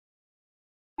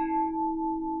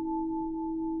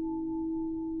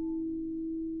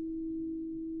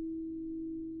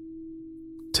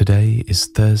Today is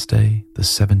Thursday, the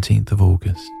 17th of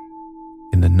August,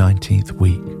 in the 19th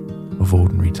week of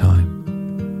Ordinary Time.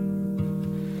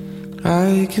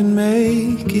 I can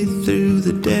make it through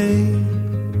the day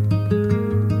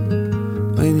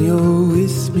when you're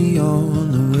with me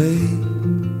on the way.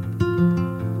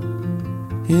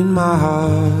 In my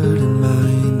heart and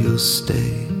mind you'll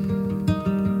stay.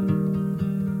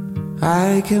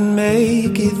 I can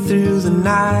make it through the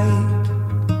night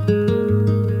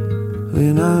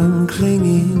when I'm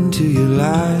clinging to your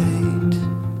light.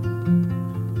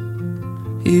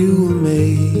 You will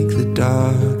make the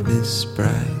darkness bright.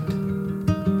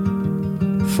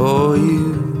 For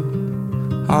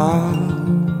you are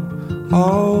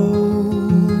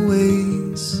always,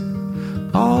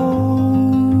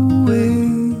 always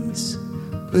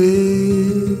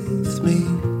with me.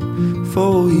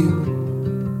 For you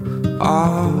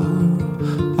are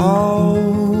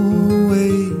always,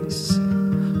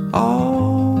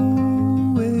 always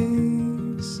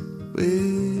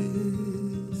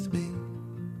with me.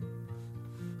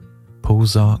 Paul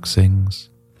Zark sings,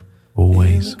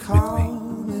 Always with me.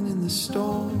 In the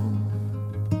storm,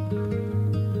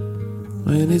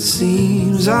 when it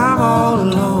seems I'm all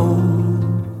alone,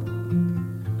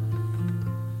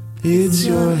 it's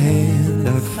your hand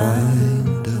I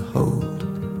find to hold.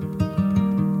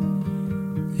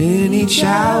 In each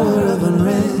hour of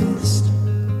unrest,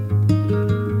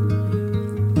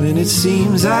 when it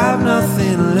seems I've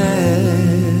nothing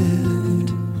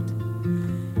left,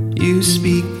 you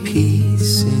speak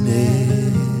peace in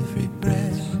every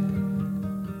breath.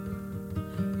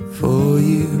 For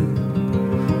you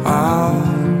are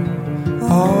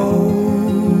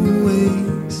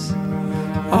always,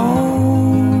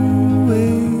 always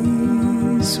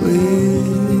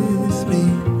with me.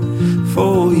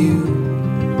 For you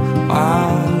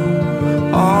are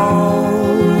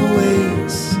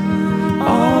always,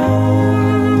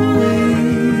 always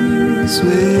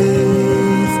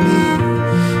with me.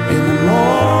 In the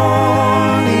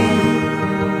morning,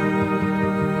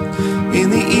 in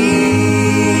the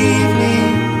evening,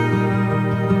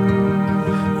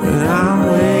 when I'm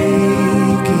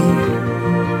waking,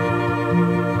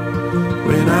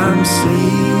 when I'm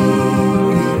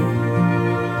sleeping,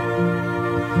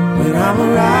 when I'm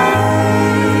arriving,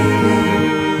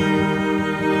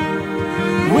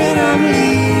 when I'm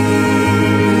leaving,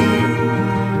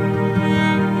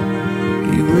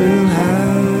 you will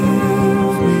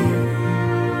have me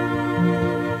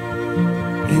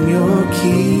in your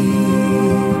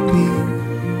keeping.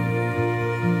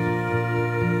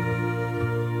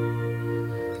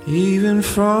 Even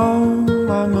from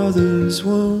my mother's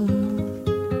womb,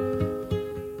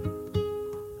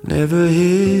 never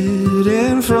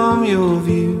hidden from your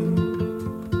view,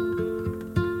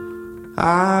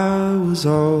 I was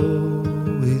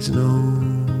always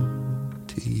known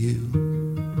to you.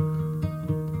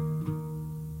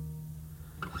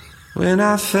 When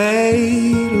I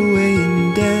fade away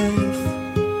in death,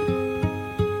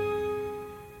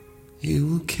 you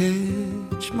will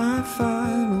catch my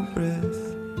final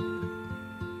breath.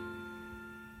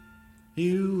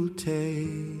 You will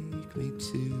take me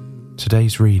to.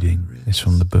 Today's reading is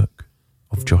from the book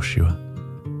of Joshua.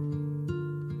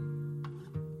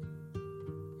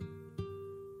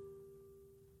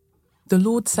 The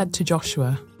Lord said to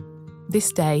Joshua,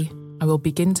 "This day I will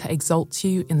begin to exalt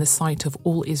you in the sight of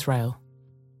all Israel,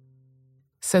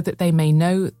 so that they may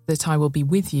know that I will be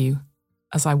with you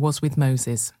as I was with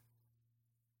Moses.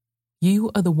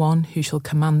 You are the one who shall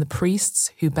command the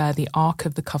priests who bear the ark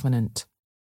of the covenant.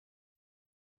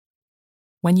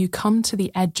 When you come to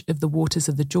the edge of the waters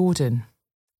of the Jordan,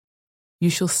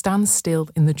 you shall stand still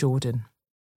in the Jordan."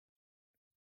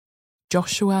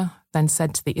 Joshua then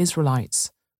said to the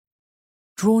Israelites,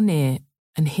 "Draw near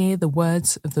and hear the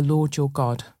words of the Lord your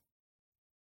God."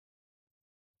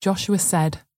 Joshua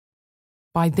said,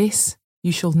 "By this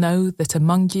you shall know that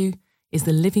among you is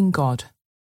the living God,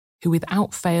 who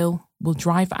without fail will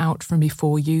drive out from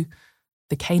before you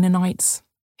the Canaanites,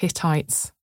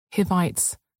 Hittites,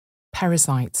 Hivites,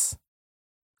 Perizzites,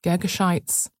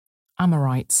 Girgashites,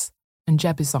 Amorites, and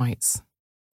Jebusites.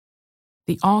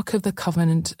 The ark of the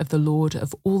covenant of the Lord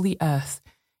of all the earth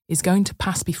is going to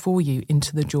pass before you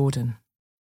into the Jordan.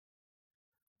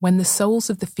 When the soles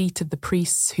of the feet of the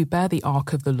priests who bear the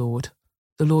ark of the Lord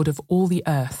of all the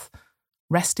earth,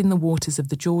 rest in the waters of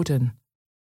the Jordan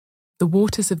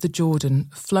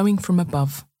flowing from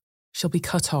above shall be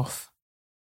cut off.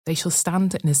 They shall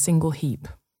stand in a single heap.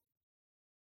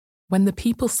 When the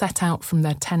people set out from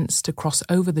their tents to cross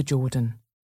over the Jordan,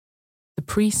 the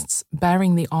priests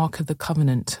bearing the Ark of the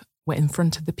Covenant were in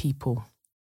front of the people.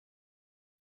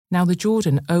 Now the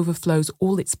Jordan overflows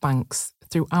all its banks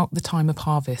throughout the time of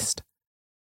harvest.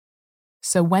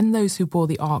 So when those who bore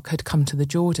the ark had come to the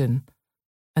Jordan,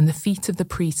 and the feet of the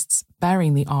priests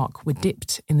bearing the ark were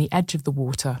dipped in the edge of the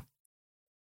waters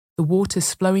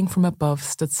flowing from above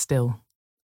stood still,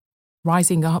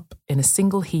 rising up in a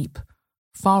single heap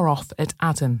far off at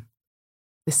Adam,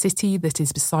 the city that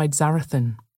is beside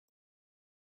Zarethan,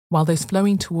 while those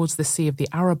flowing towards the sea of the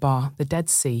Arabah, the Dead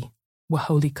Sea, were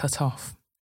wholly cut off.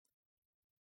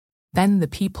 Then the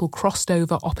people crossed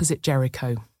over opposite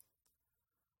Jericho.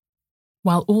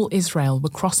 While all Israel were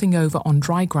crossing over on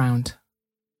dry ground,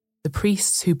 the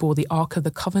priests who bore the Ark of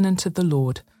the Covenant of the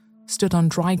Lord stood on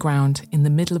dry ground in the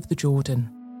middle of the Jordan,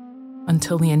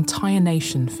 until the entire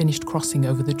nation finished crossing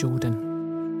over the Jordan.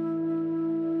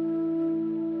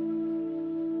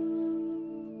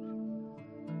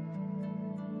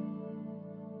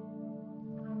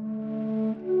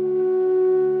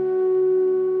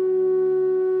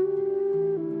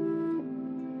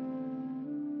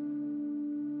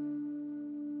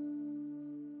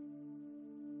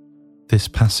 This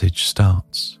passage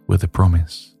starts with a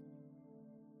promise.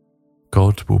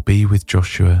 God will be with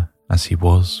Joshua as he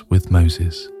was with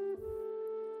Moses.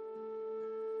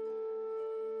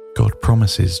 God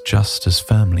promises just as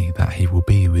firmly that he will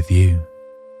be with you,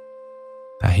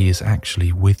 that he is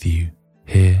actually with you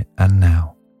here and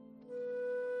now.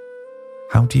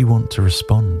 How do you want to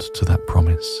respond to that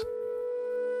promise?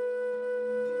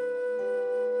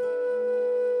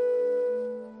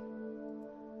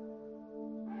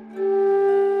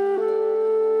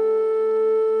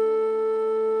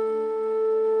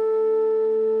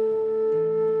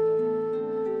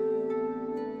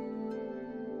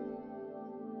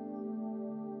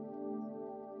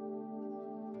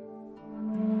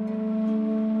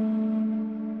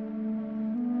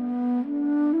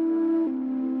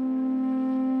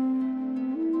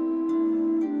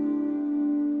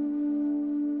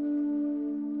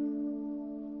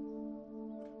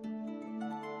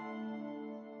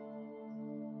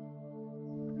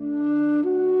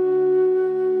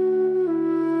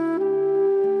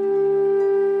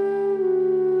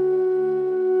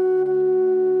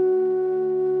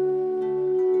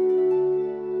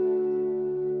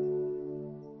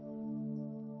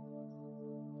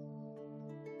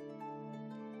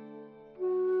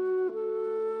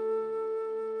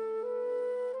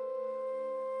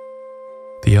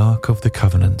 The Ark of the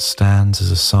Covenant stands as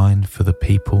a sign for the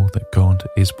people that God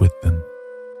is with them.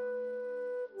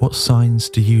 What signs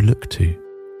do you look to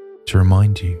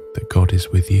remind you that God is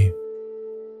with you?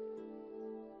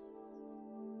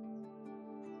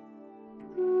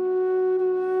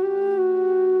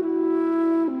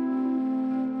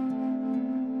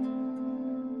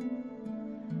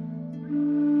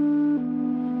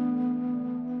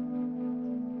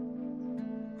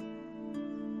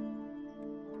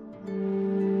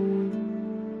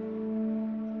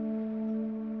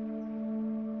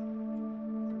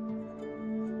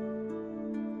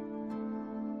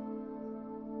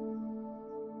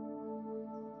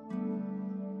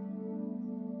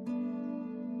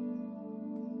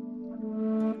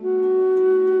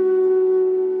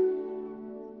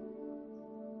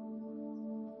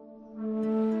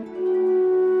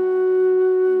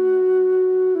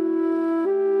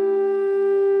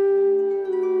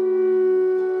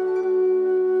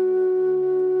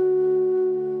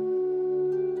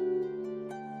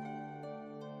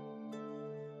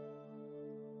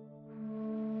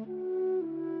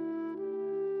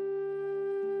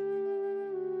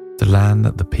 The land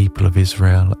that the people of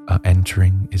Israel are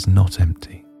entering is not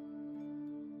empty.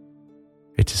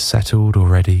 It is settled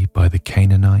already by the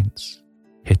Canaanites,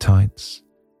 Hittites,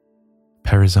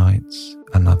 Perizzites,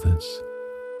 and others.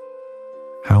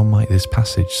 How might this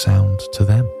passage sound to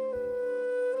them?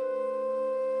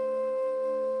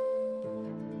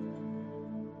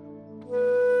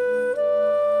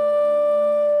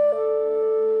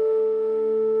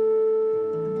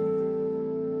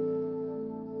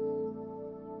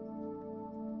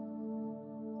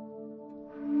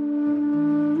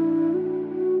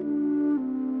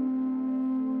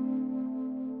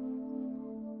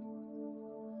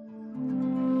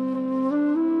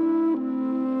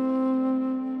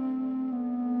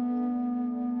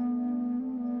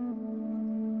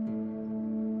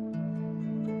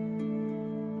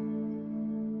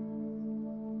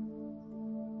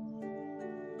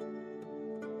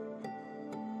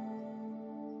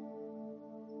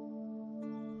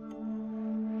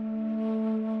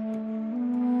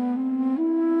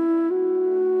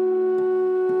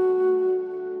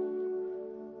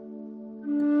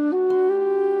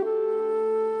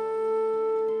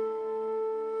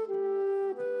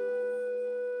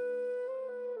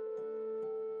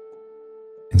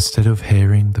 Instead of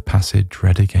hearing the passage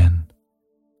read again,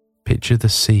 picture the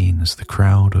scene as the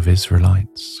crowd of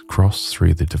Israelites cross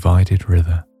through the divided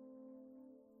river.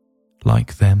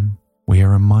 Like them, we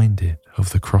are reminded of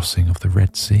the crossing of the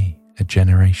Red Sea a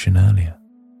generation earlier.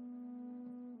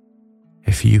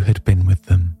 If you had been with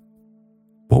them,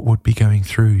 what would be going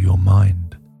through your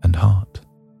mind and heart?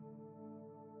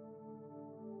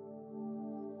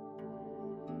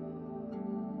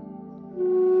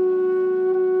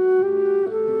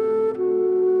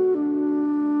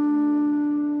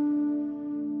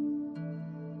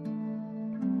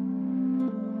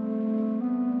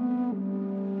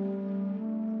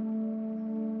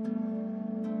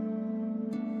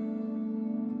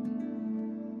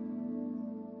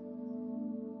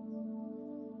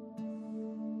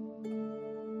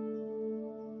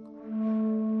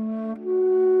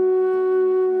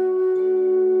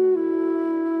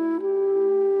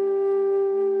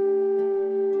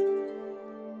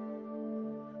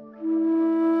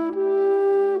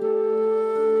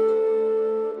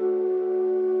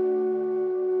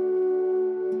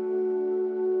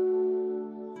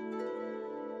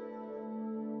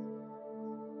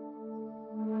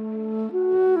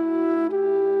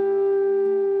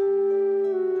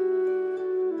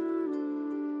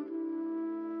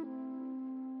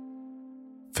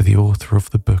 For the author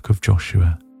of the book of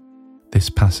Joshua,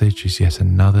 this passage is yet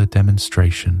another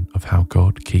demonstration of how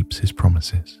God keeps his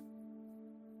promises.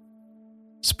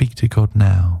 Speak to God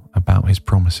now about his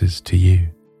promises to you,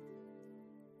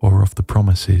 or of the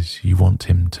promises you want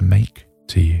him to make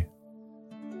to you.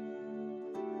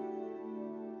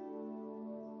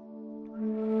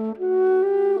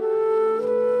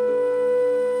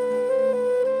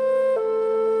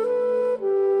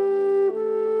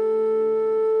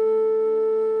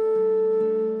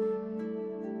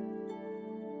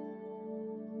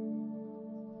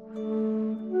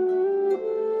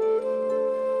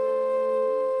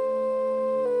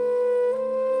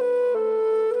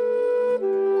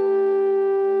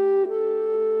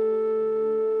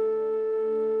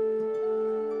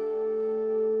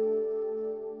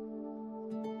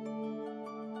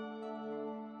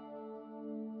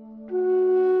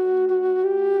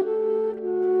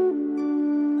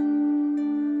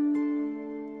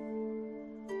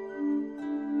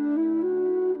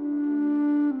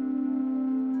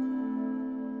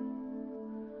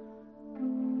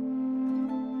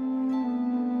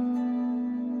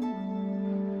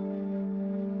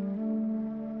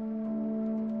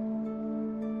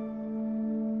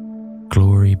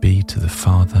 Glory be to the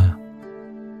Father,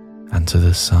 and to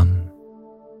the Son,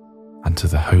 and to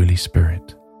the Holy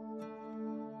Spirit.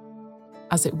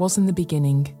 As it was in the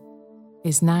beginning,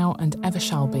 is now and ever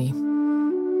shall be,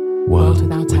 World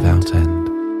without end.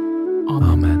 Amen.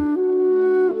 Amen.